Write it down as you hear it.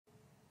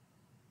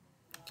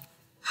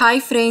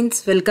Hi friends,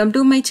 welcome to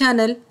my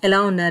channel. ఎలా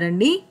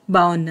ఉన్నారండి?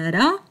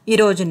 బాగున్నారా?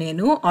 ఈరోజు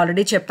నేను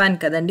ఆల్రెడీ చెప్పాను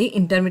కదండి,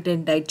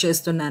 ఇంటర్మీడియట్ డైట్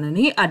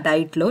చేస్తున్నానని. ఆ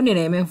డైట్లో నేను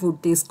ఏమేమి ఫుడ్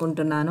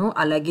తీసుకుంటున్నాను,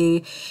 అలాగే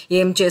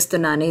ఏం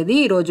చేస్తున్నా అనేది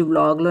ఈరోజు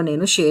బ్లాగ్లో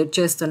నేను షేర్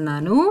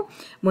చేస్తున్నాను.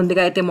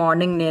 ముందుగా అయితే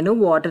మార్నింగ్ నేను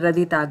వాటర్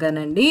అది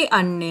తాగానండి.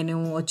 అండ్ నేను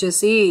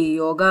వచ్చేసి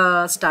యోగా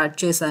స్టార్ట్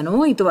చేశాను.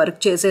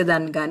 ఇదివరకు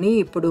చేసేదాన్ని కానీ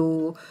ఇప్పుడు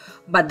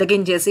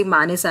బద్దకించేసి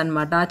మానేసాను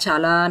అనమాట.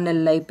 చాలా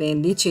నెలలు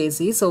అయిపోయింది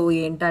చేసి. సో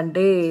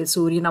ఏంటంటే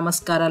సూర్య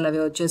నమస్కారాలు అవి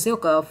వచ్చేసి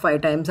ఒక 5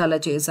 times అలా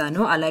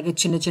చేశాను. అలాగే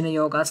చిన్న చిన్న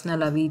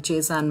యోగాసనాలు అవి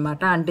చేశాను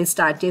అనమాట. అంటే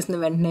స్టార్ట్ చేసిన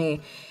వెంటనే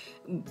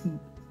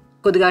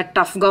కొద్దిగా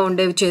టఫ్గా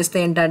ఉండేవి చేస్తే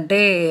ఏంటంటే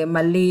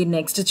మళ్ళీ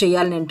నెక్స్ట్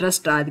చేయాలని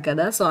ఇంట్రెస్ట్ రాదు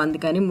కదా. సో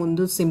అందుకని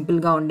ముందు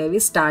సింపుల్గా ఉండేవి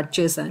స్టార్ట్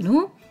చేశాను.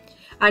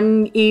 అండ్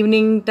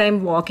ఈవినింగ్ టైం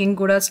వాకింగ్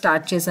కూడా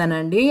స్టార్ట్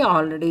చేశానండి.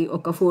 ఆల్రెడీ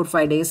ఒక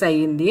 4-5 days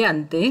అయ్యింది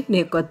అంతే.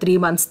 నేను ఒక 3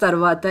 months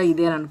తర్వాత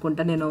ఇదే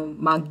అనుకుంటా నేను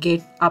మా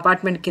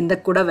అపార్ట్మెంట్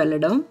కిందకు కూడా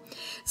వెళ్ళడం.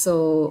 సో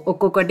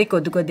ఒక్కొక్కటి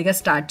కొద్దిగా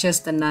స్టార్ట్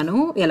చేస్తున్నాను.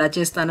 ఎలా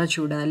చేస్తానో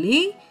చూడాలి.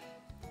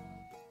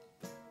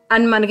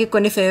 అండ్ మనకి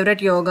కొన్ని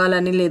ఫేవరెట్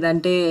యోగాలని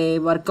లేదంటే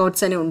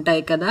వర్కౌట్స్ అని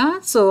ఉంటాయి కదా.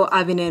 సో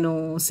అవి నేను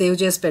సేవ్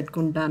చేసి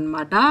పెట్టుకుంటాను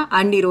అనమాట.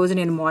 అండ్ ఈరోజు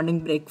నేను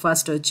మార్నింగ్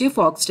బ్రేక్ఫాస్ట్ వచ్చి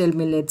ఫాక్స్టైల్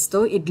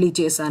మిల్లెట్స్తో ఇడ్లీ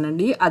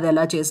చేశానండి. అది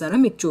ఎలా చేశానో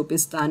మీకు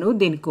చూపిస్తాను.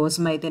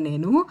 దీనికోసం అయితే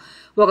నేను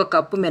 1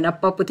 cup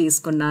మినప్పప్పు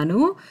తీసుకున్నాను.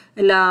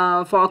 ఇలా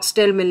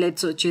ఫాక్స్టైల్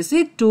మిల్లెట్స్ వచ్చేసి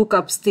 2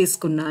 cups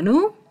తీసుకున్నాను.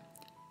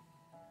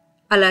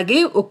 అలాగే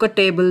 1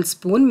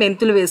 tablespoon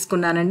మెంతులు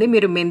వేసుకున్నానండి.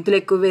 మీరు మెంతులు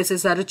ఎక్కువ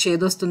వేసేసారు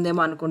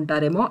చేదొస్తుందేమో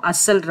అనుకుంటారేమో,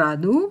 అస్సలు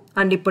రాదు.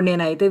 అండ్ ఇప్పుడు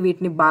నేనైతే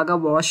వీటిని బాగా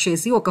వాష్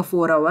చేసి ఒక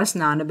 4 hours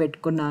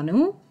నానబెట్టుకున్నాను.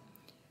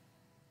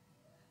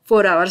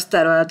 4 hours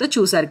తర్వాత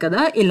చూసారు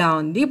కదా ఇలా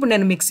ఉంది. ఇప్పుడు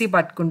నేను మిక్సీ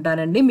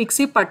పట్టుకుంటానండి.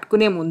 మిక్సీ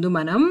పట్టుకునే ముందు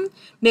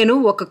నేను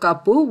 1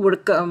 cup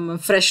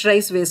ఫ్రెష్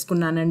రైస్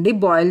వేసుకున్నానండి.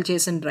 బాయిల్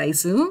చేసిన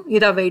రైస్.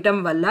 ఇలా వేయటం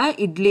వల్ల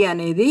ఇడ్లీ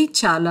అనేది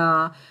చాలా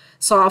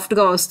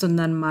సాఫ్ట్గా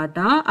వస్తుందన్నమాట.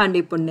 అండ్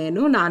ఇప్పుడు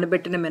నేను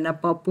నానబెట్టిన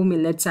మినపప్పు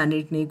మిల్లెట్స్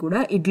అన్నిటినీ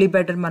కూడా ఇడ్లీ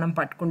బ్యాటర్ మనం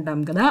పట్టుకుంటాం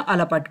కదా,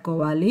 అలా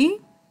పట్టుకోవాలి.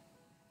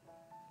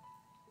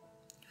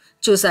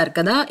 చూసారు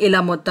కదా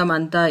ఇలా మొత్తం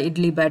అంతా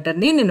ఇడ్లీ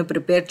బ్యాటర్ని నేను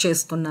ప్రిపేర్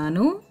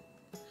చేసుకున్నాను.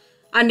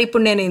 అండ్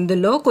ఇప్పుడు నేను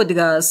ఇందులో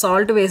కొద్దిగా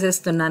సాల్ట్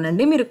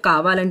వేసేస్తున్నానండి. మీరు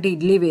కావాలంటే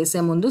ఇడ్లీ వేసే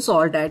ముందు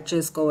సాల్ట్ యాడ్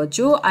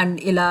చేసుకోవచ్చు. అండ్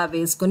ఇలా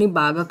వేసుకొని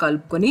బాగా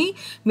కలుపుకొని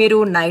మీరు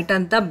నైట్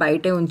అంతా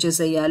బయటే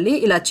ఉంచేసేయాలి.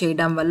 ఇలా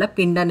చేయడం వల్ల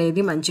పిండి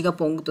అనేది మంచిగా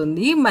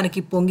పొంగుతుంది.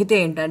 మనకి పొంగితే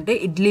ఏంటంటే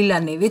ఇడ్లీలు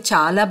అనేవి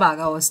చాలా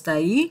బాగా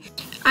వస్తాయి.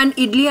 అండ్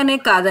ఇడ్లీ అనే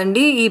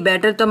కాదండి, ఈ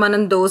బ్యాటర్తో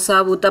మనం దోశ,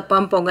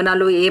 ఉతప్పం,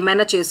 పొంగనాలు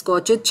ఏమైనా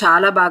చేసుకోవచ్చు.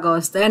 చాలా బాగా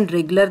వస్తాయి. అండ్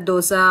రెగ్యులర్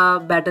దోశ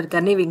బ్యాటర్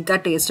కన్నా ఇవి ఇంకా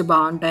టేస్ట్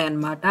బాగుంటాయి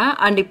అన్నమాట.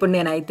 అండ్ ఇప్పుడు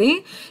నేనైతే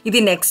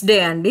ఇది నెక్స్ట్ డే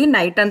అండి,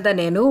 నైట్ అంతా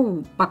నేను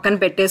పక్కన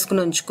పెట్టేసుకుని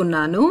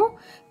ఉంచుకున్నాను.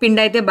 పిండి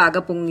అయితే బాగా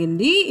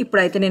పొంగింది.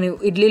 ఇప్పుడైతే నేను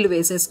ఇడ్లీలు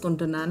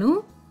వేసేసుకుంటున్నాను.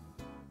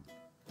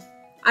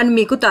 అండ్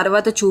మీకు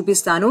తర్వాత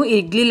చూపిస్తాను. ఈ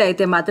ఇడ్లీలు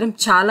అయితే మాత్రం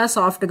చాలా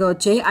సాఫ్ట్గా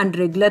వచ్చాయి. అండ్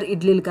రెగ్యులర్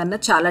ఇడ్లీల కన్నా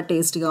చాలా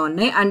టేస్ట్గా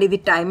ఉన్నాయి. అండ్ ఇది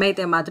టైం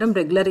అయితే మాత్రం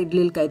రెగ్యులర్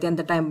ఇడ్లీలకి అయితే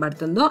ఎంత టైం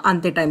పడుతుందో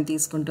అంతే టైం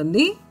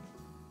తీసుకుంటుంది.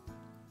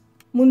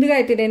 ముందుగా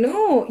అయితే నేను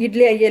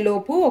ఇడ్లీ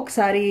అయ్యేలోపు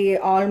ఒకసారి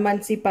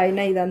ఆల్మండ్స్ పైన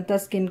ఇదంతా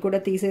స్కిన్ కూడా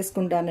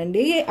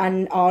తీసేసుకుంటానండి.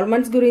 అండ్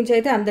ఆల్మండ్స్ గురించి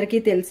అయితే అందరికీ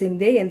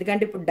తెలిసిందే,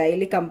 ఎందుకంటే ఇప్పుడు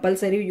డైలీ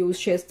కంపల్సరీ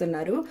యూజ్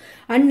చేస్తున్నారు.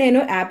 అండ్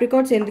నేను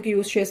ఆప్రికాట్స్ ఎందుకు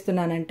యూజ్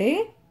చేస్తున్నానంటే,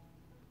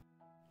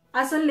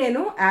 అసలు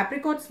నేను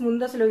ఆప్రికాట్స్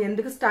ముందు అసలు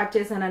ఎందుకు స్టార్ట్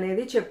చేశాను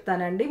అనేది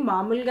చెప్తానండి.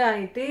 మామూలుగా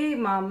అయితే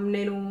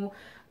నేను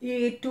ఈ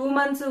 2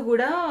 months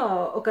కూడా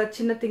ఒక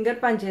చిన్న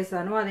థింగర్ పని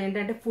చేశాను.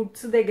 అదేంటంటే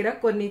ఫుడ్స్ దగ్గర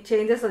కొన్ని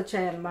చేంజెస్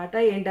వచ్చాయన్నమాట.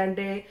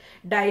 ఏంటంటే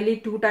డైలీ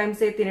 2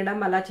 times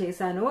తినడం అలా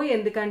చేశాను.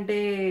 ఎందుకంటే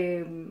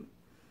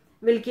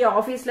వీళ్ళకి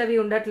ఆఫీస్లో అవి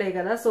ఉండట్లే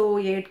కదా. సో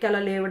 8కి అలా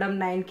లేవడం,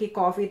 9కి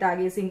కాఫీ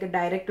తాగేసి ఇంకా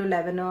డైరెక్ట్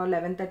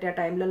 11-11:30 ఆ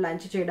టైంలో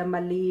లంచ్ చేయడం,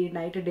 మళ్ళీ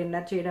నైట్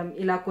డిన్నర్ చేయడం,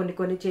 ఇలా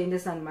కొన్ని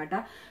చేంజెస్ అనమాట.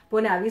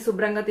 పోనీ అవి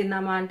శుభ్రంగా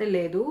తిన్నామా అంటే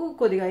లేదు.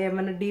 కొద్దిగా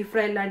ఏమైనా డీప్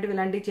ఫ్రై లాంటివి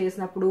ఇలాంటివి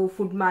చేసినప్పుడు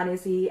ఫుడ్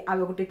మానేసి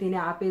అవి ఒకటి తిని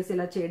ఆపేసి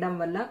ఇలా చేయడం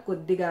వల్ల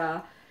కొద్దిగా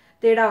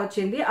తేడా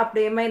వచ్చింది.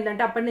 అప్పుడు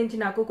ఏమైందంటే అప్పటి నుంచి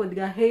నాకు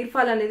కొద్దిగా హెయిర్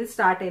ఫాల్ అనేది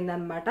స్టార్ట్ అయింది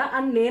అనమాట.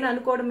 అండ్ నేను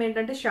అనుకోవడం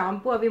ఏంటంటే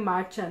షాంపూ అవి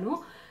మార్చాను.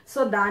 సో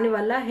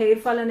దానివల్ల హెయిర్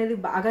ఫాల్ అనేది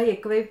బాగా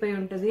ఎక్కువైపోయి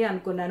ఉంటుంది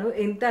అనుకున్నాను.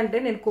 ఎంత అంటే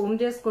నేను కోమ్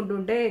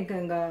చేసుకుంటుంటే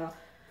ఇంకా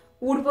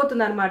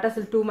ఊడిపోతుంది అనమాట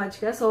అసలు టూ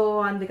మచ్గా. సో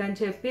అందుకని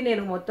చెప్పి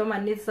నేను మొత్తం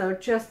అన్ని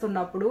సర్చ్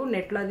చేస్తున్నప్పుడు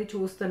నెట్లో అది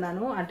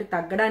చూస్తున్నాను, అంటే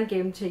తగ్గడానికి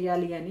ఏం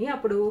చెయ్యాలి అని.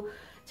 అప్పుడు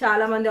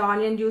చాలా మంది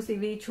ఆనియన్ జ్యూస్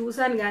ఇవి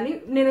చూసాను. కానీ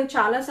నేను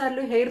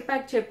చాలాసార్లు హెయిర్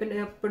ప్యాక్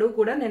చెప్పినప్పుడు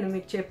కూడా నేను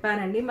మీకు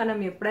చెప్పానండి, మనం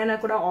ఎప్పుడైనా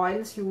కూడా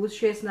ఆయిల్స్ యూజ్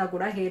చేసినా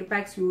కూడా, హెయిర్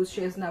ప్యాక్స్ యూజ్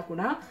చేసినా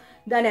కూడా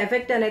దాని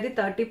ఎఫెక్ట్ అనేది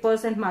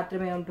 30%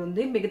 మాత్రమే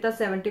ఉంటుంది. మిగతా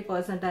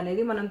 70%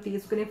 అనేది మనం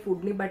తీసుకునే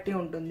ఫుడ్ని బట్టి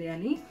ఉంటుంది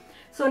అని.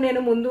 సో నేను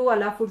ముందు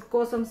అలా ఫుడ్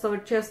కోసం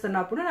సర్చ్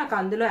చేస్తున్నప్పుడు నాకు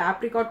అందులో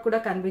ఆప్రికాట్ కూడా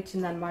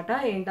కనిపించింది అనమాట.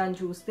 ఏంటని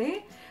చూస్తే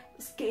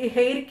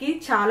హెయిర్కి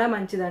చాలా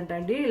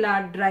మంచిదంటండి. ఇలా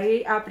డ్రై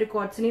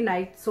ఆప్రికాట్స్ని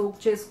నైట్ సోక్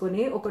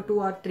చేసుకుని ఒక 2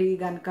 or 3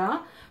 కనుక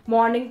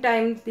మార్నింగ్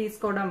టైం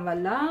తీసుకోవడం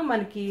వల్ల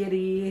మనకి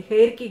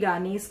హెయిర్కి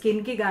కానీ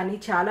స్కిన్కి కానీ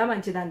చాలా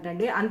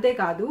మంచిదంటండి.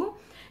 అంతేకాదు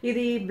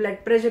ఇది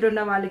బ్లడ్ ప్రెషర్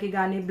ఉన్న వాళ్ళకి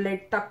కానీ,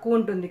 బ్లడ్ తక్కువ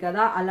ఉంటుంది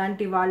కదా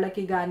అలాంటి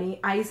వాళ్ళకి కానీ,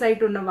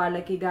 ఐసైట్ ఉన్న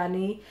వాళ్ళకి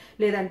కానీ,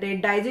 లేదంటే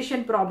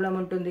డైజెషన్ ప్రాబ్లం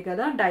ఉంటుంది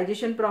కదా,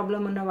 డైజెషన్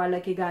ప్రాబ్లం ఉన్న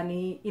వాళ్ళకి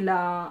కానీ ఇలా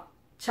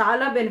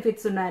చాలా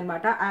బెనిఫిట్స్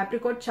ఉన్నాయన్నమాట.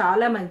 ఆప్రికాట్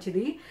చాలా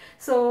మంచిది.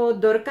 సో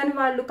దొరకని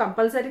వాళ్ళు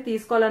కంపల్సరీ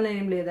తీసుకోవాలని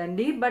ఏం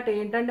లేదండి, బట్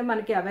ఏంటంటే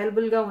మనకి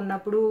అవైలబుల్గా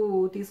ఉన్నప్పుడు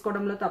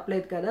తీసుకోవడంలో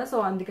తప్పలేదు కదా. సో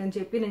అందుకని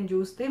చెప్పి నేను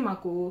చూస్తే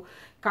మాకు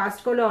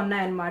కాస్ట్కోలో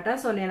ఉన్నాయన్నమాట.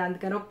 సో నేను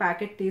అందుకని ఒక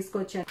ప్యాకెట్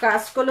తీసుకొచ్చాను.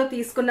 కాస్ట్కోలో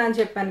తీసుకున్నా అని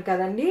చెప్పాను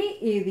కదండి,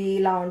 ఇది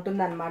ఇలా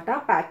ఉంటుందన్నమాట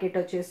ప్యాకెట్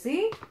వచ్చేసి.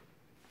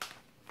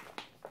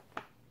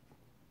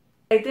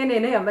 అయితే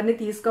నేను ఎవరిని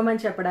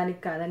తీసుకోమని చెప్పడానికి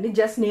కాదండి,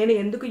 జస్ట్ నేను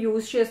ఎందుకు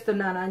యూజ్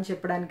చేస్తున్నాను అని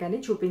చెప్పడానికని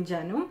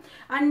చూపించాను.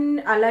 అండ్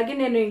అలాగే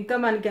నేను ఇంకా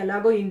మనకి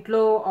ఎలాగో ఇంట్లో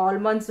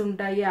ఆల్మండ్స్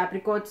ఉంటాయి,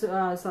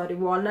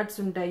 వాల్నట్స్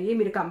ఉంటాయి.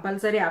 మీరు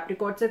కంపల్సరీ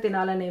ఆప్రికాట్సే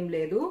తినాలని ఏం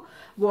లేదు,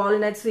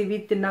 వాల్నట్స్ ఇవి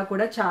తిన్నా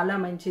కూడా చాలా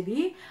మంచిది.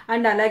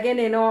 అండ్ అలాగే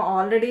నేను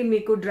ఆల్రెడీ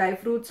మీకు డ్రై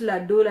ఫ్రూట్స్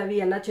లడ్డూలు అవి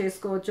ఎలా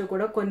చేసుకోవచ్చో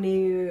కూడా కొన్ని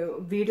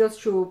వీడియోస్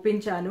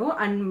చూపించాను.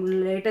 అండ్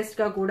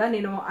లేటెస్ట్గా కూడా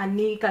నేను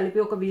అన్నీ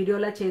కలిపి ఒక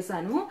వీడియోలా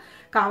చేశాను,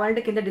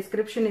 కావాలంటే కింద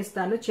డిస్క్రిప్షన్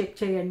ఇస్తాను, చెక్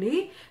చేయండి.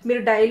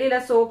 మీరు డైలీ ఇలా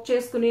సోక్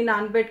చేసుకుని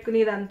నానబెట్టుకుని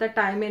ఇదంతా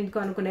టైం ఎందుకు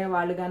అనుకునే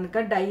వాళ్ళు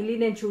కనుక డైలీ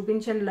నేను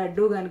చూపించిన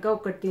లడ్డు కనుక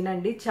ఒకటి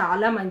తినండి,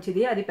 చాలా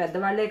మంచిది. అది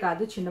పెద్దవాళ్లే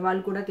కాదు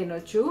చిన్నవాళ్ళు కూడా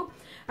తినొచ్చు.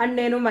 అండ్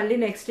నేను మళ్ళీ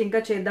నెక్స్ట్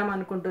ఇంకా చేద్దాం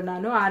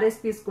అనుకుంటున్నాను.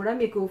 రెసిపీస్ కూడా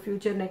మీకు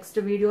ఫ్యూచర్ నెక్స్ట్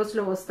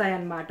వీడియోస్లో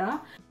వస్తాయన్నమాట.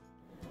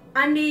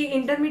 అండ్ ఈ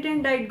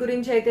ఇంటర్మీడియట్ డైట్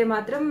గురించి అయితే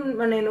మాత్రం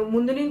నేను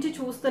ముందు నుంచి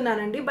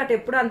చూస్తున్నానండి, బట్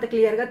ఎప్పుడు అంత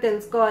క్లియర్గా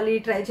తెలుసుకోవాలి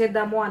ట్రై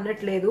చేద్దాము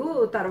అన్నట్లేదు.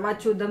 తర్వాత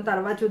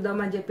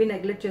చూద్దాం అని చెప్పి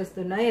నెగ్లెక్ట్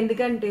చేస్తున్నా.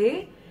 ఎందుకంటే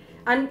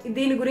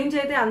దీని గురించి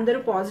అయితే అందరూ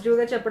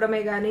పాజిటివ్గా చెప్పడమే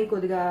కానీ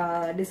కొద్దిగా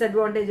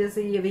డిసడ్వాంటేజెస్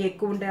ఇవి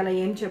ఎక్కువ ఉంటాయి అలా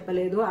ఏం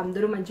చెప్పలేదు,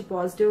 అందరూ మంచి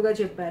పాజిటివ్గా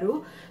చెప్పారు.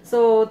 సో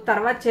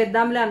తర్వాత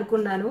చేద్దాంలే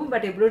అనుకున్నాను,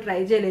 బట్ ఎప్పుడు ట్రై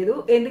చేయలేదు.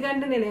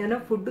 ఎందుకంటే నేను ఏమైనా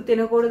ఫుడ్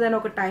తినకూడదని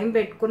ఒక టైం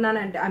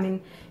పెట్టుకున్నానంటే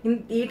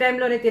ఈ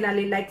టైంలోనే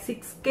తినాలి, లైక్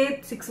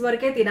 6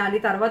 వరకే తినాలి,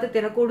 తర్వాత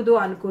తినకూడదు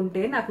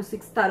అనుకుంటే నాకు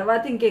 6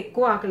 తర్వాత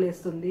ఇంకెక్కువ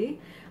ఆకలిస్తుంది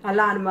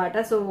అలా అనమాట.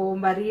 సో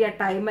మరి ఆ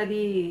టైం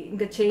అది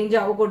ఇంకా చేంజ్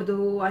అవ్వకూడదు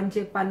అని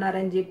చెప్పి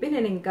అన్నారని చెప్పి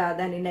నేను ఇంకా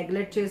దాన్ని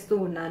నెగ్లెక్ట్ చేస్తూ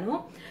ఉన్నాను.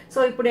 సో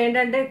ఇప్పుడు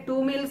ఏంటంటే 2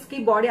 meals కి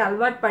బాడీ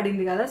అలవాటు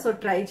పడింది కదా, సో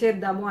ట్రై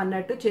చేద్దాము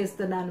అన్నట్టు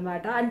చేస్తున్నాను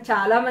అనమాట. అండ్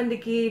చాలా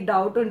మందికి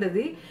డౌట్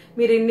ఉంటుంది,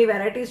 మీరు ఇన్ని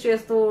వెరైటీస్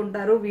చేస్తూ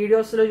ఉంటారు,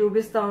 వీడియోస్లో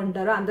చూపిస్తూ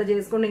ఉంటారు, అంత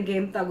చేసుకుని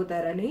ఇంకేం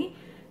తగ్గుతారని.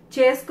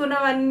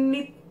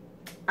 చేసుకున్నవన్నీ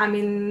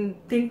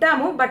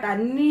తింటాము, బట్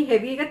అన్ని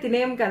హెవీగా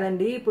తినేం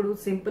కదండి, ఇప్పుడు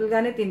సింపుల్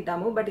గానే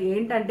తింటాము. బట్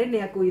ఏంటంటే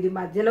నాకు ఇది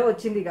మధ్యలో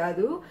వచ్చింది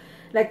కాదు,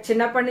 లైక్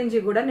చిన్నప్పటి నుంచి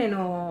కూడా నేను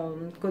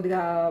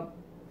కొద్దిగా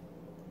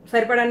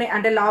సరిపడానే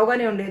అంటే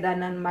లావుగానే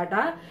ఉండేదాన్ని అనమాట.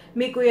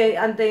 మీకు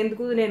అంత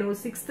ఎందుకు, నేను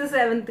 6th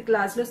 7th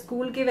క్లాస్లో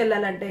స్కూల్కి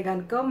వెళ్ళాలంటే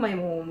కనుక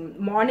మేము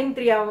morning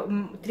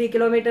 3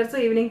 kilometers,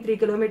 evening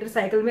 3 kilometers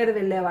cycle మీద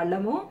వెళ్ళే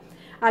వాళ్ళము.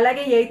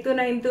 అలాగే 8th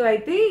 9th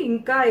అయితే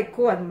ఇంకా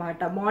ఎక్కువ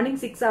అనమాట,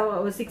 morning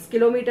 6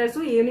 kilometers,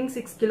 evening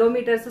 6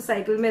 kilometers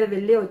cycle మీద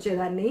వెళ్ళి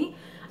వచ్చేదాన్ని.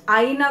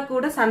 అయినా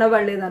కూడా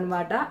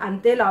సన్నబడలేదనమాట,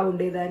 అంతే లా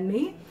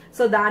ఉండేదాన్ని.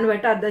 సో దాన్ని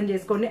బట్టి అర్థం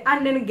చేసుకోండి.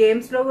 అండ్ నేను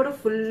గేమ్స్లో కూడా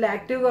ఫుల్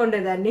యాక్టివ్గా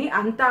ఉండేదాన్ని,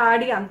 అంత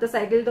ఆడి అంత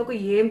సైకిల్తో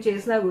ఏం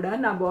చేసినా కూడా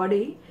నా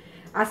బాడీ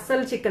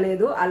అస్సలు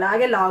చిక్కలేదు,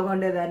 అలాగే లాగా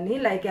ఉండేదాన్ని.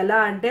 లైక్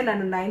ఎలా అంటే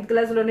నన్ను 9th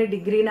క్లాస్లోనే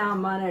డిగ్రీనా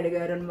అమ్మ అని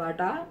అడిగారు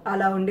అనమాట,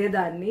 అలా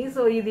ఉండేదాన్ని.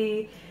 సో ఇది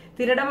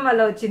తినడం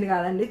వల్ల వచ్చింది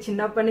కాదండి,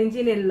 చిన్నప్పటి నుంచి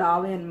నేను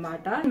లావే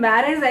అనమాట.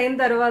 మ్యారేజ్ అయిన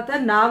తర్వాత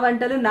నా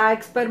వంటలు నా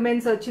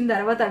ఎక్స్పెరిమెంట్స్ వచ్చిన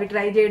తర్వాత అవి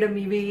ట్రై చేయడం,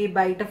 ఇవి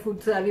బయట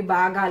ఫుడ్స్ అవి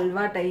బాగా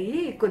అలవాటు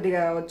అయ్యి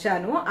కొద్దిగా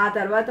వచ్చాను. ఆ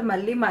తర్వాత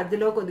మళ్ళీ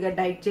మధ్యలో కొద్దిగా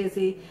డైట్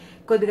చేసి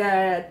కొద్దిగా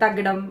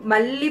తగ్గడం,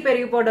 మళ్ళీ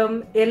పెరిగిపోవడం.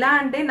 ఎలా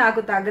అంటే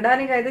నాకు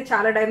తగ్గడానికి అయితే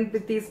చాలా టైం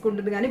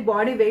తీసుకుంటుంది కానీ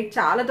బాడీ వెయిట్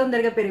చాలా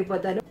తొందరగా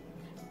పెరిగిపోతాను.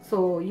 సో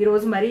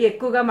ఈరోజు మరీ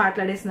ఎక్కువగా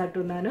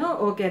మాట్లాడేసినట్టున్నాను.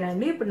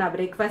 ఓకేనండి, ఇప్పుడు నా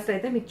బ్రేక్ఫాస్ట్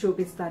అయితే మీకు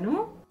చూపిస్తాను.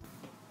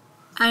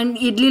 అండ్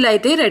ఇడ్లీలు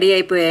అయితే రెడీ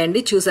అయిపోయాయండి,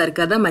 చూసారు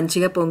కదా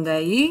మంచిగా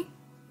పొంగాయి.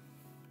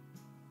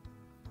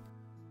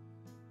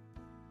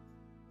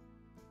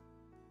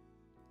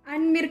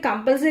 అండ్ మీరు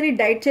కంపల్సరీ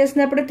డైట్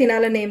చేసినప్పుడు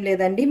తినాలని ఏం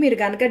లేదండి, మీరు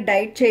కనుక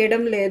డైట్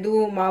చేయడం లేదు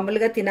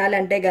మామూలుగా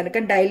తినాలంటే కనుక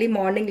డైలీ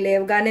మార్నింగ్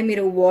లేవగానే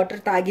మీరు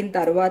వాటర్ తాగిన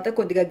తర్వాత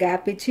కొద్దిగా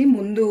గ్యాప్ ఇచ్చి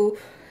ముందు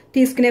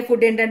తీసుకునే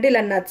ఫుడ్ ఏంటంటే ఇలా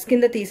నట్స్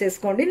కింద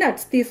తీసేసుకోండి.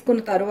 నట్స్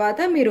తీసుకున్న తర్వాత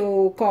మీరు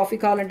కాఫీ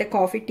కావాలంటే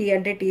కాఫీ, టీ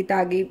అంటే టీ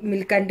తాగి,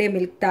 మిల్క్ అంటే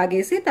మిల్క్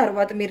తాగేసి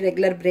తర్వాత మీరు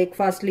రెగ్యులర్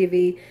బ్రేక్ఫాస్ట్లు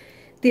ఇవి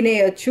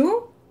తినేయచ్చు.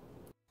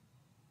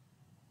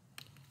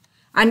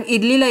 అండ్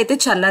ఇడ్లీలు అయితే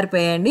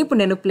చల్లారిపోయాయండి, ఇప్పుడు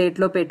నేను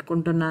ప్లేట్లో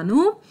పెట్టుకుంటున్నాను.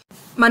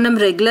 మనం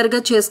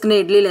రెగ్యులర్గా చేసుకునే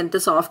ఇడ్లీలు ఎంత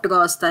సాఫ్ట్గా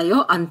వస్తాయో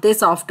అంతే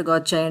సాఫ్ట్గా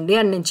వచ్చాయండి.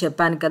 అండ్ నేను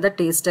చెప్పాను కదా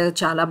టేస్ట్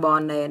చాలా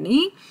బాగున్నాయని.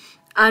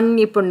 అండ్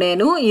ఇప్పుడు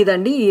నేను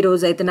ఇదండి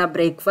ఈరోజు అయితే నా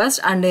బ్రేక్ఫాస్ట్.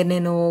 అండ్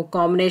నేను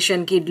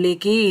కాంబినేషన్కి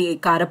ఇడ్లీకి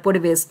కారపొడి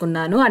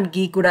వేసుకున్నాను అండ్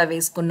గీ కూడా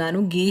వేసుకున్నాను.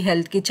 గీ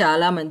హెల్త్కి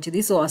చాలా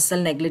మంచిది, సో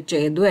అస్సలు నెగ్లెక్ట్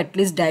చేయొద్దు.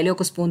 అట్లీస్ట్ డైలీ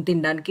ఒక స్పూన్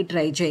తినడానికి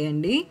ట్రై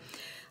చేయండి.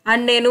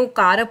 అండ్ నేను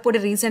కారప్పొడి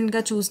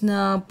రీసెంట్గా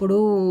చూసినప్పుడు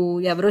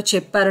ఎవరో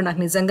చెప్పారు, నాకు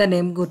నిజంగా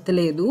నేమ్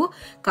గుర్తులేదు,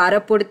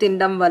 కారప్పొడి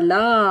తినడం వల్ల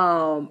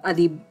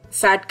అది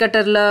ఫ్యాట్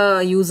కట్టర్లా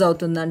యూజ్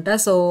అవుతుందంట.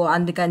 సో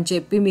అందుకని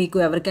చెప్పి మీకు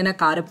ఎవరికైనా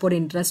కారప్పొడి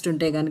ఇంట్రెస్ట్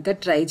ఉంటే కనుక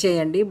ట్రై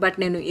చేయండి. బట్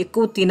నేను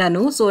ఎక్కువ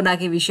తినను, సో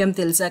నాకు ఈ విషయం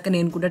తెలిసాక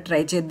నేను కూడా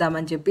ట్రై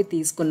చేద్దామని చెప్పి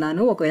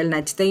తీసుకున్నాను. ఒకవేళ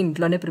నచ్చితే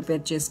ఇంట్లోనే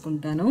ప్రిపేర్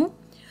చేసుకుంటాను.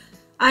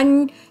 అండ్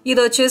ఇది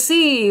వచ్చేసి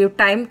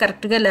టైం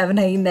కరెక్ట్గా 11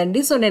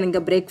 అయ్యిందండి. సో నేను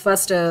ఇంకా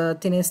బ్రేక్ఫాస్ట్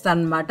తినేస్తాను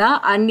అనమాట.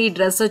 అండ్ ఈ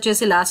డ్రెస్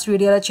వచ్చేసి లాస్ట్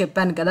వీడియోలో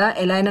చెప్పాను కదా,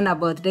 ఎలా అయినా నా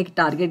బర్త్డేకి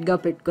టార్గెట్గా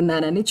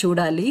పెట్టుకున్నానని,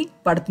 చూడాలి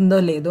పడుతుందో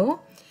లేదో.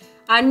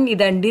 అండ్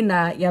ఇదండి నా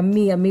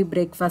యమ్మీ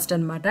బ్రేక్ఫాస్ట్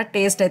అనమాట.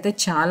 టేస్ట్ అయితే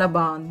చాలా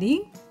బాగుంది.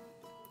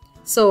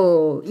 సో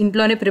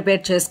ఇంట్లోనే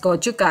ప్రిపేర్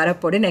చేసుకోవచ్చు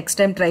కారప్పొడి. నెక్స్ట్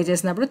టైం ట్రై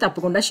చేసినప్పుడు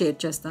తప్పకుండా షేర్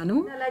చేస్తాను.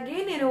 అలాగే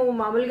నేను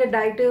మామూలుగా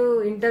డైట్,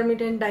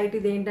 ఇంటర్మీడియట్ డైట్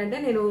ఇది ఏంటంటే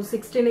నేను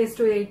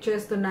 16:8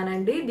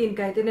 చేస్తున్నానండి.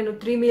 దీనికైతే నేను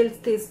 3 మీల్స్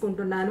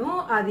తీసుకుంటున్నాను.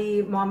 అది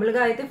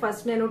మామూలుగా అయితే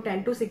ఫస్ట్ నేను 10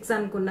 to 6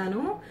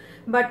 అనుకున్నాను.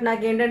 బట్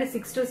నాకేంటంటే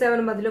 6 to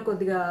 7 మధ్యలో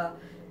కొద్దిగా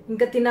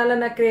ఇంకా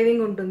తినాలన్న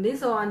క్రేవింగ్ ఉంటుంది.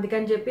 సో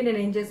అందుకని చెప్పి నేను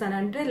ఏం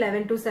చేశానంటే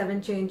 11 to 7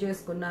 చేంజ్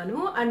చేసుకున్నాను.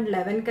 అండ్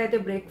 11కి అయితే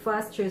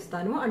బ్రేక్ఫాస్ట్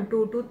చేస్తాను. అండ్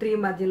 2 to 3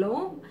 మధ్యలో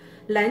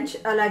లంచ్,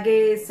 అలాగే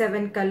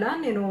 7 కల్లా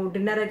నేను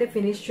డిన్నర్ అయితే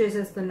ఫినిష్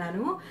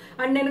చేసేస్తున్నాను.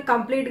 అండ్ నేను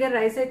కంప్లీట్ గా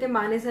రైస్ అయితే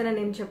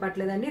మానేసానని ఏం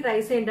చెప్పట్లేదండి.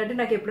 రైస్ ఏంటంటే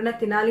నాకు ఎప్పుడైనా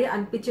తినాలి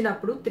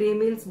అనిపించినప్పుడు 3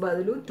 మీల్స్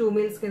బదులు 2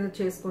 మీల్స్ కింద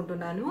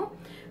చేసుకుంటున్నాను.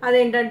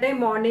 అదేంటంటే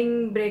మార్నింగ్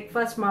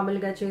బ్రేక్ఫాస్ట్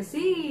మామూలుగా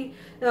చేసి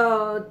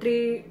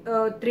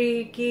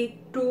 3కి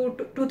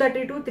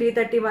 2:30 to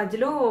 3:30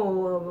 మధ్యలో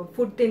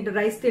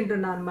రైస్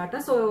తింటున్నాను అనమాట.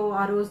 సో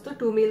ఆ రోజుతో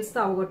 2 మీల్స్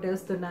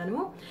అవగొట్టేస్తున్నాను.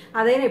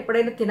 అదైనా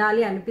ఎప్పుడైనా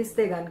తినాలి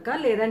అనిపిస్తే గనక,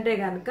 లేదంటే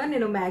గనక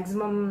నేను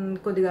మాక్సిమం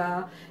కొద్దిగా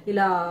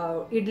ఇలా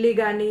ఇడ్లీ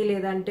కానీ,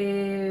 లేదంటే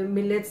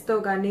మిల్లెట్స్ తో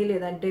కానీ,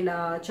 లేదంటే ఇలా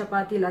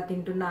చపాతీ ఇలా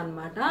తింటున్నా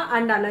అనమాట.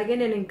 అండ్ అలాగే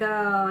నేను ఇంకా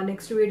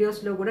నెక్స్ట్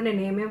వీడియోస్ లో కూడా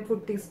నేను ఏమేమి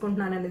ఫుడ్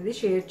తీసుకుంటున్నాను అనేది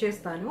షేర్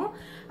చేస్తాను.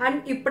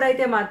 అండ్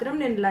ఇప్పుడైతే మాత్రం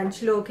నేను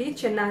లంచ్ లోకి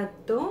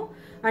చెన్నాతో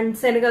అండ్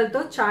శనగలతో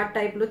చాట్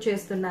టైప్ లో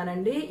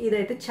చేస్తున్నానండి.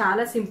 ఇదైతే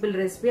చాలా సింపుల్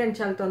రెసిపీ అండ్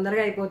చాలా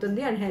తొందరగా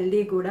అయిపోతుంది అండ్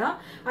హెల్దీ కూడా.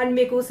 అండ్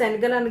మీకు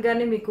శనగలు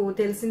అనగానే మీకు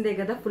తెలిసిందే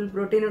కదా, ఫుల్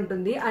ప్రోటీన్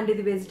ఉంటుంది. అండ్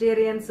ఇది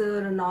వెజిటేరియన్స్,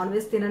 నాన్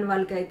వెజ్ తినని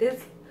వాళ్ళకైతే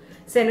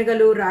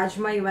శనగలు,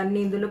 రాజ్మా ఇవన్నీ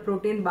ఇందులో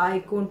ప్రోటీన్ బాగా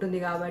ఎక్కువ ఉంటుంది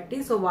కాబట్టి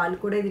సో వాళ్ళు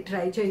కూడా ఇది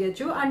ట్రై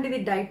చేయొచ్చు. అండ్ ఇది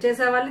డైట్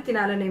చేసే వాళ్ళు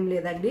తినాలని ఏం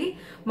లేదండి,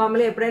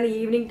 మామూలుగా ఎప్పుడైనా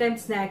ఈవినింగ్ టైం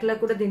స్నాక్ లా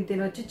కూడా దీన్ని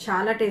తినొచ్చు,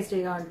 చాలా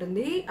టేస్టీగా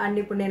ఉంటుంది. అండ్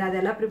ఇప్పుడు నేను అది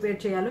ఎలా ప్రిపేర్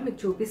చేయాలో మీకు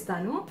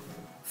చూపిస్తాను.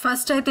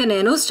 ఫస్ట్ అయితే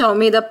నేను స్టవ్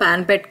మీద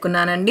ప్యాన్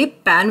పెట్టుకున్నానండి.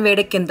 ప్యాన్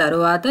వేడెక్కిన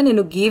తర్వాత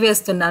నేను గీ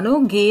వేస్తున్నాను.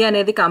 గీ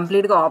అనేది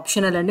కంప్లీట్గా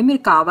ఆప్షనల్ అండి,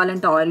 మీరు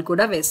కావాలంటే ఆయిల్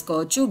కూడా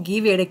వేసుకోవచ్చు. గీ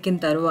వేడెక్కిన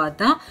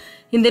తర్వాత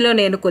ఇందులో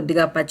నేను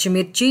కొద్దిగా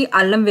పచ్చిమిర్చి,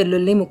 అల్లం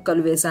వెల్లుల్లి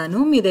ముక్కలు వేసాను.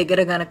 మీ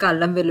దగ్గర కనుక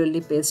అల్లం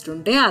వెల్లుల్లి పేస్ట్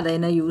ఉంటే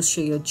అదైనా యూజ్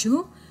చేయొచ్చు.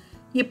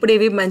 ఇప్పుడు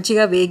ఇవి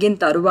మంచిగా వేగిన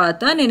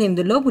తర్వాత నేను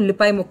ఇందులో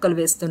ఉల్లిపాయ ముక్కలు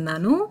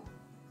వేస్తున్నాను.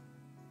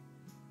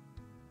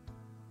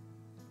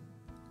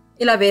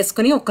 ఇలా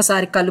వేసుకుని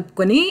ఒక్కసారి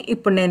కలుపుకొని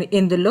ఇప్పుడు నేను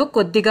ఇందులో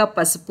కొద్దిగా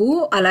పసుపు,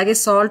 అలాగే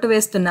సాల్ట్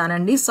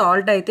వేస్తున్నానండి.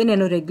 సాల్ట్ అయితే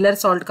నేను రెగ్యులర్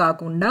సాల్ట్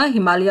కాకుండా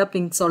హిమాలయ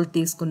పింక్ సాల్ట్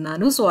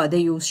తీసుకున్నాను, సో అదే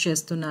యూజ్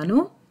చేస్తున్నాను.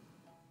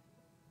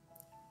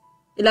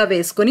 ఇలా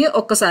వేసుకుని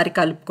ఒక్కసారి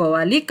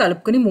కలుపుకోవాలి.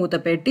 కలుపుకుని మూత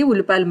పెట్టి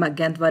ఉల్లిపాయలు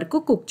మగ్గేంత వరకు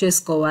కుక్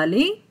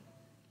చేసుకోవాలి.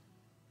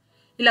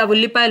 ఇలా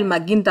ఉల్లిపాయలు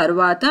మగ్గిన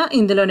తర్వాత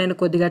ఇందులో నేను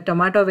కొద్దిగా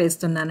టొమాటో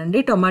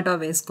వేస్తున్నానండి. టొమాటో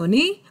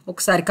వేసుకొని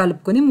ఒకసారి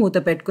కలుపుకొని మూత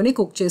పెట్టుకుని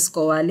కుక్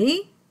చేసుకోవాలి.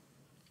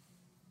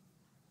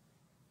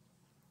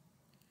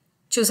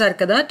 చూసారు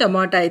కదా,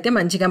 టమాటా అయితే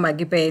మంచిగా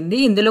మగ్గిపోయింది.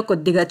 ఇందులో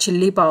కొద్దిగా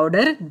చిల్లీ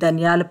పౌడర్,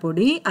 ధనియాల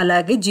పొడి,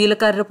 అలాగే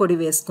జీలకర్ర పొడి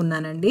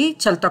వేసుకున్నానండి.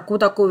 చాలా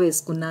తక్కువ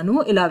వేసుకున్నాను.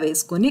 ఇలా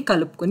వేసుకొని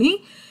కలుపుకొని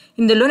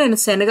ఇందులో నేను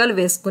శనగలు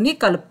వేసుకుని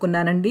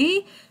కలుపుకున్నానండి.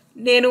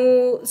 నేను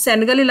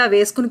శనగలు ఇలా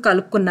వేసుకుని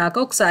కలుపుకున్నాక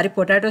ఒకసారి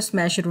పొటాటో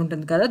స్మాషర్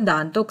ఉంటుంది కదా,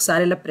 దాంతో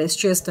ఒకసారి ఇలా ప్రెస్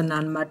చేస్తున్నాను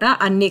అనమాట.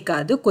 అన్నీ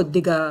కాదు,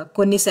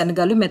 కొన్ని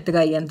శనగలు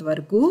మెత్తగా అయ్యేంత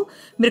వరకు.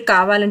 మీరు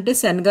కావాలంటే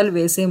శనగలు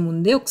వేసే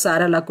ముందే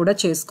ఒకసారి అలా కూడా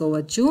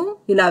చేసుకోవచ్చు.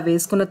 ఇలా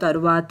వేసుకున్న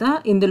తర్వాత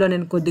ఇందులో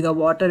నేను కొద్దిగా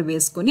వాటర్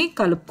వేసుకుని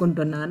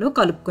కలుపుకుంటున్నాను.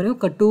 కలుపుకొని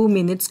ఒక 2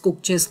 minutes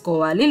కుక్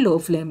చేసుకోవాలి లో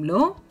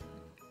ఫ్లేమ్లో.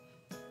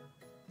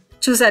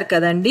 చూసారు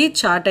కదండి,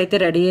 చాట్ అయితే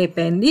రెడీ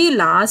అయిపోయింది.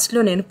 లాస్ట్లో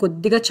నేను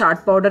కొద్దిగా చాట్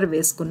పౌడర్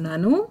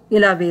వేసుకున్నాను.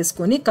 ఇలా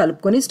వేసుకొని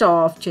కలుపుకొని స్టవ్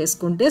ఆఫ్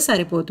చేసుకుంటే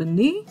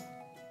సరిపోతుంది.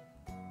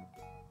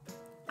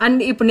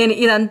 అండ్ ఇప్పుడు నేను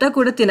ఇదంతా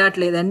కూడా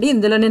తినట్లేదండి,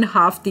 ఇందులో నేను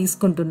హాఫ్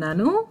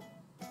తీసుకుంటున్నాను.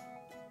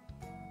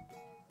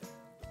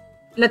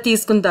 ఇలా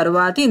తీసుకున్న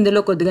తర్వాత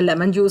ఇందులో కొద్దిగా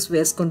లెమన్ జ్యూస్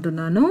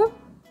వేసుకుంటున్నాను.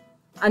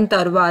 అండ్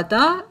తర్వాత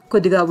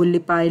కొద్దిగా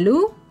ఉల్లిపాయలు,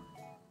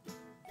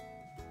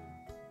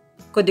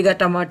 కొద్దిగా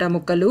టమాటా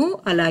ముక్కలు,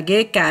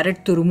 అలాగే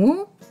క్యారెట్ తురుము,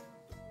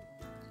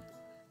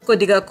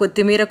 కొద్దిగా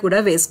కొత్తిమీర కూడా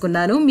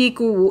వేసుకున్నాను.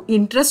 మీకు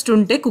ఇంట్రెస్ట్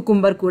ఉంటే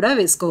కుకుంబర్ కూడా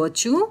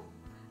వేసుకోవచ్చు.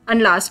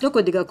 అండ్ లాస్ట్ లో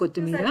కొద్దిగా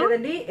కొత్తిమీర.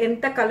 కదండి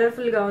ఎంత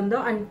కలర్ఫుల్ గా ఉందో,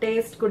 అండ్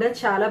టేస్ట్ కూడా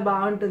చాలా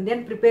బాగుంటుంది.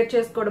 అండ్ ప్రిపేర్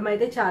చేసుకోవడం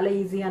అయితే చాలా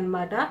ఈజీ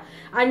అన్నమాట.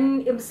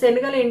 అండ్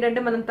శనగలు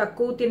ఏంటంటే మనం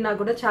తక్కువ తిన్నా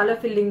కూడా చాలా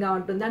ఫిల్లింగ్ గా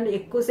ఉంటుంది అండ్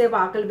ఎక్కువసేపు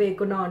ఆకలి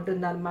వేయకుండా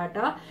ఉంటుంది అనమాట.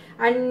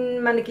 అండ్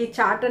మనకి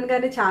చాట్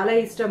అనగానే చాలా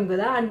ఇష్టం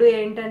కదా. అండ్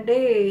ఏంటంటే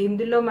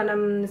ఇందులో మనం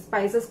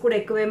స్పైసెస్ కూడా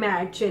ఎక్కువేమీ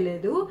యాడ్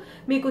చేయలేదు.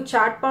 మీకు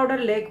చాట్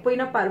పౌడర్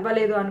లేకపోయినా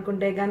పర్వాలేదు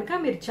అనుకుంటే కనుక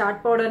మీరు చాట్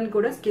పౌడర్ని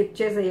కూడా స్కిప్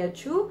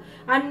చేసేయచ్చు.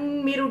 అండ్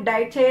మీరు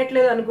డైట్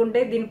చేయట్లేదు అనుకుంటే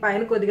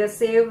దీనిపైన కొద్దిగా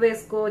సేవ్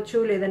వేసుకోవచ్చు,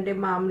 లేదంటే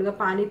మామూలుగా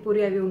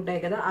పానీపూరి అవి ఉంటాయి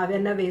కదా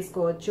అవన్నా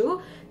వేసుకోవచ్చు.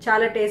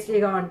 చాలా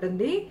టేస్టీగా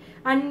ఉంటుంది.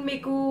 అండ్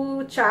మీకు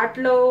చాట్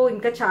లో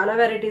ఇంకా చాలా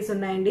వెరైటీస్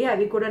ఉన్నాయండి,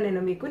 అవి కూడా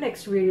నేను మీకు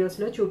నెక్స్ట్ వీడియోస్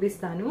లో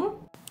చూపిస్తాను.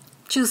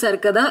 చూసారు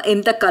కదా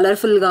ఎంత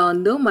కలర్ఫుల్ గా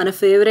ఉందో. మన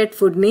ఫేవరెట్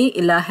ఫుడ్ ని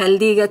ఇలా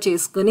హెల్దీగా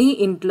చేసుకుని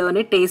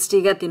ఇంట్లోనే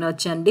టేస్టీగా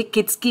తినొచ్చండి.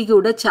 కిడ్స్ కి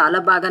కూడా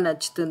చాలా బాగా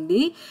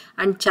నచ్చుతుంది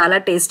అండ్ చాలా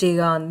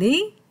టేస్టీగా ఉంది.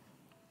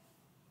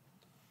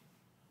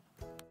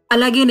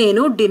 అలాగే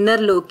నేను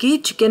డిన్నర్లోకి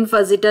చికెన్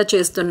ఫజిటా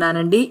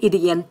చేస్తున్నానండి. ఇది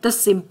ఎంత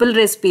సింపుల్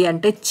రెసిపీ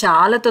అంటే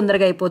చాలా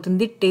తొందరగా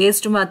అయిపోతుంది,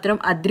 టేస్ట్ మాత్రం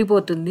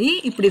అద్రిపోతుంది.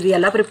 ఇప్పుడు ఇది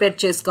ఎలా ప్రిపేర్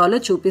చేసుకోవాలో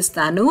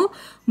చూపిస్తాను.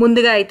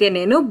 ముందుగా అయితే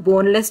నేను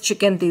బోన్లెస్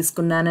చికెన్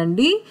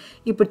తీసుకున్నానండి.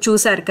 ఇప్పుడు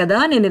చూసారు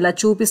కదా, నేను ఇలా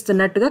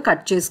చూపిస్తున్నట్టుగా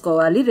కట్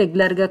చేసుకోవాలి.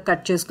 రెగ్యులర్గా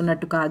కట్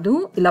చేసుకున్నట్టు కాదు,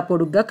 ఇలా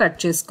పొడుగ్గా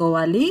కట్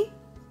చేసుకోవాలి.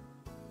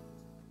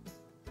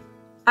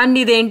 అండ్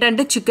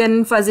ఇదేంటంటే చికెన్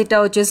ఫజిటా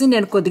వచ్చేసి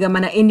నేను కొద్దిగా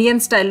మన ఇండియన్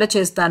స్టైల్లో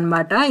చేస్తాను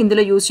అనమాట.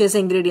 ఇందులో యూజ్ చేసే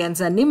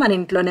ఇంగ్రీడియంట్స్ అన్నీ మన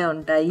ఇంట్లోనే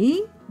ఉంటాయి.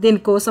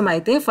 దీనికోసం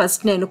అయితే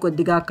ఫస్ట్ నేను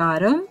కొద్దిగా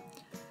కారం,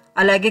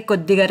 అలాగే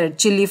కొద్దిగా రెడ్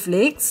చిల్లీ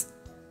ఫ్లేక్స్,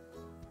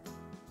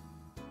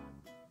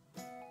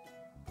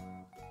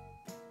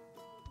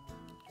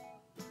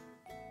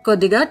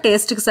 కొద్దిగా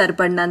టేస్ట్కి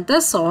సరిపడినంత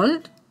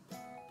సాల్ట్,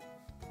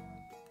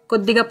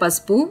 కొద్దిగా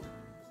పసుపు,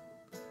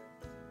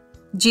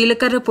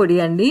 జీలకర్ర పొడి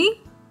అండి,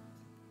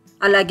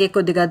 అలాగే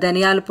కొద్దిగా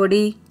ధనియాల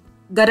పొడి,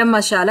 గరం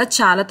మసాలా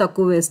చాలా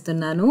తక్కువ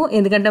వేస్తున్నాను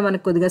ఎందుకంటే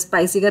మనకు కొద్దిగా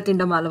స్పైసీగా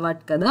తినడం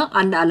అలవాటు కదా.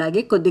 అండ్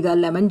అలాగే కొద్దిగా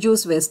లెమన్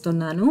జ్యూస్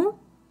వేస్తున్నాను.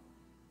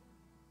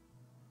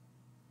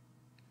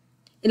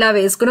 ఇలా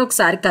వేసుకుని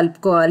ఒకసారి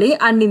కలుపుకోవాలి.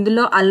 అండ్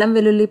ఇందులో అల్లం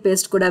వెల్లుల్లి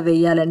పేస్ట్ కూడా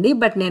వేయాలండి,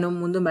 బట్ నేను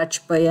ముందు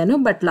మర్చిపోయాను,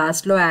 బట్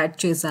లాస్ట్లో యాడ్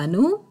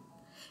చేశాను.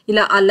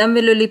 ఇలా అల్లం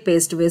వెల్లుల్లి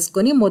పేస్ట్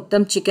వేసుకొని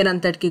మొత్తం చికెన్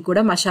అంతటికి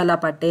కూడా మసాలా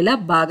పట్టేలా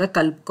బాగా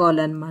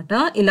కలుపుకోవాలన్నమాట.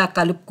 ఇలా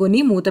కలుపుకొని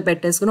మూత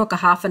పెట్టేసుకుని ఒక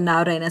హాఫ్ అన్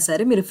అవర్ అయినా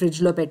సరే మీరు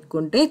ఫ్రిడ్జ్లో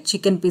పెట్టుకుంటే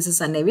చికెన్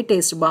పీసెస్ అనేవి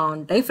టేస్ట్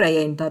బాగుంటాయి ఫ్రై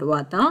అయిన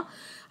తర్వాత.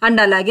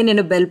 అండ్ అలాగే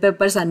నేను బెల్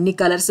పెప్పర్స్ అన్ని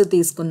కలర్స్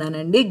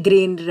తీసుకున్నానండి,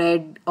 గ్రీన్,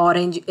 రెడ్,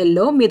 ఆరెంజ్,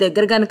 ఎల్లో. మీ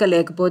దగ్గర కనుక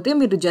లేకపోతే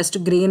మీరు జస్ట్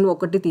గ్రీన్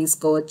ఒకటి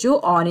తీసుకోవచ్చు.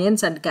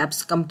 ఆనియన్స్ అండ్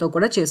క్యాప్సికమ్తో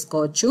కూడా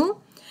చేసుకోవచ్చు.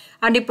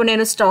 అండ్ ఇప్పుడు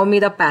నేను స్టవ్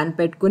మీద ప్యాన్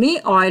పెట్టుకుని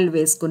ఆయిల్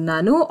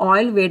వేసుకున్నాను.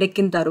 ఆయిల్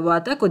వేడెక్కిన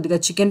తర్వాత కొద్దిగా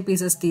చికెన్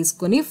పీసెస్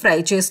తీసుకుని ఫ్రై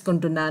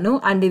చేసుకుంటున్నాను.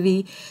 అండ్ ఇవి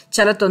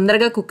చాలా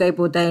తొందరగా కుక్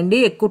అయిపోతాయండి,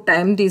 ఎక్కువ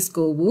టైం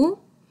తీసుకోవు.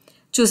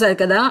 చూసారు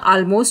కదా,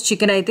 ఆల్మోస్ట్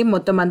చికెన్ అయితే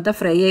మొత్తం అంతా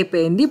ఫ్రై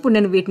అయిపోయింది. ఇప్పుడు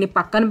నేను వీటిని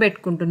పక్కన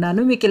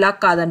పెట్టుకుంటున్నాను. మీకు ఇలా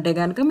కాదంటే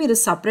కనుక మీరు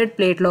సపరేట్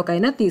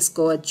ప్లేట్లోకైనా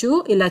తీసుకోవచ్చు.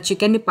 ఇలా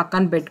చికెన్ని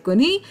పక్కన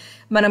పెట్టుకుని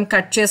మనం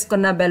కట్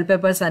చేసుకున్న బెల్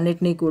పెప్పర్స్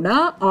అన్నిటినీ కూడా,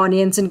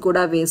 ఆనియన్స్ని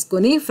కూడా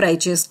వేసుకొని ఫ్రై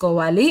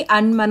చేసుకోవాలి.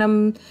 అండ్ మనం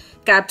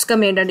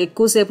క్యాప్సికమ్ ఏంటంటే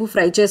ఎక్కువసేపు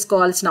ఫ్రై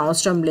చేసుకోవాల్సిన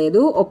అవసరం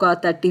లేదు, ఒక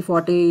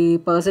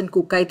 30-40%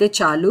 కుక్ అయితే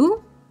చాలు.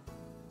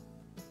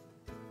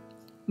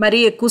 మరి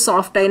ఎక్కువ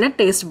సాఫ్ట్ అయినా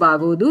టేస్ట్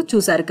బాగోదు.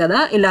 చూసారు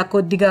కదా, ఇలా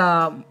కొద్దిగా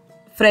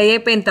ఫ్రై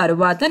అయిపోయిన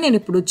తర్వాత నేను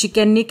ఇప్పుడు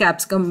చికెన్ని,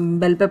 క్యాప్సికమ్,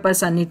 బెల్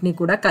పెప్పర్స్ అన్నిటినీ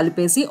కూడా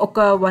కలిపేసి ఒక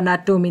 1 or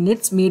 2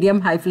 minutes మీడియం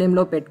హై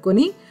ఫ్లేమ్లో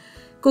పెట్టుకొని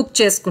కుక్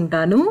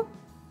చేసుకుంటాను.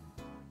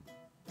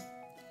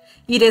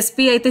 ఈ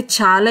రెసిపీ అయితే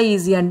చాలా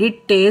ఈజీ అండి,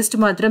 టేస్ట్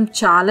మాత్రం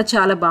చాలా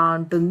చాలా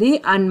బాగుంటుంది.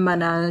 అండ్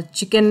మన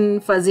చికెన్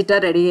ఫజిటా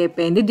రెడీ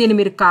అయిపోయింది. దీన్ని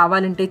మీరు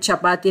కావాలంటే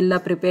చపాతీల్లా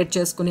ప్రిపేర్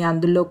చేసుకుని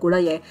అందులో కూడా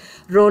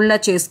రోల్లా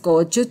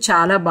చేసుకోవచ్చు,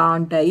 చాలా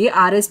బాగుంటాయి.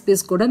 ఆ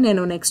రెసిపీస్ కూడా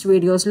నేను నెక్స్ట్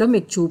వీడియోస్లో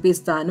మీకు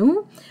చూపిస్తాను.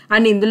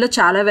 అండ్ ఇందులో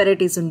చాలా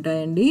వెరైటీస్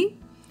ఉంటాయండి,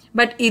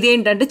 బట్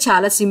ఇదేంటంటే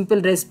చాలా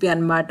సింపుల్ రెసిపీ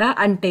అనమాట.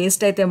 అండ్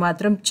టేస్ట్ అయితే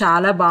మాత్రం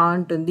చాలా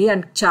బాగుంటుంది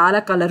అండ్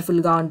చాలా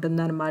కలర్ఫుల్గా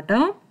ఉంటుంది అనమాట.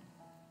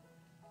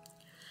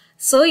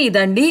 సో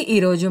ఇదండి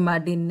ఈరోజు మా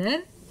డిన్నర్.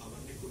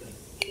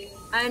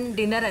 అండ్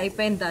డిన్నర్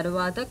అయిపోయిన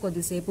తర్వాత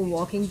కొద్దిసేపు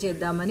వాకింగ్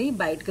చేద్దామని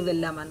బయటకు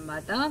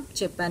వెళ్ళామన్నమాట.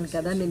 చెప్పాను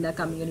కదా నిన్న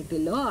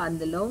కమ్యూనిటీలో,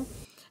 అందులో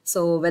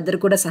సో వెదర్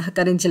కూడా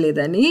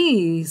సహకరించలేదని.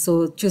 సో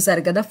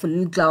చూసారు కదా,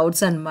 ఫుల్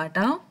క్లౌడ్స్ అనమాట.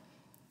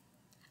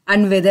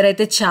 అండ్ వెదర్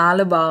అయితే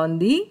చాలా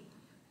బాగుంది.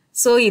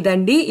 సో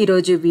ఇదండి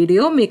ఈరోజు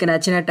వీడియో. మీకు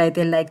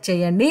నచ్చినట్టయితే లైక్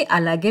చేయండి.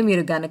 అలాగే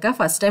మీరు కనుక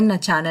ఫస్ట్ టైం నా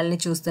ఛానల్ని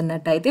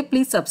చూస్తున్నట్టయితే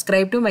please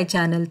subscribe to my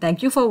channel.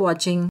 Thank you for watching.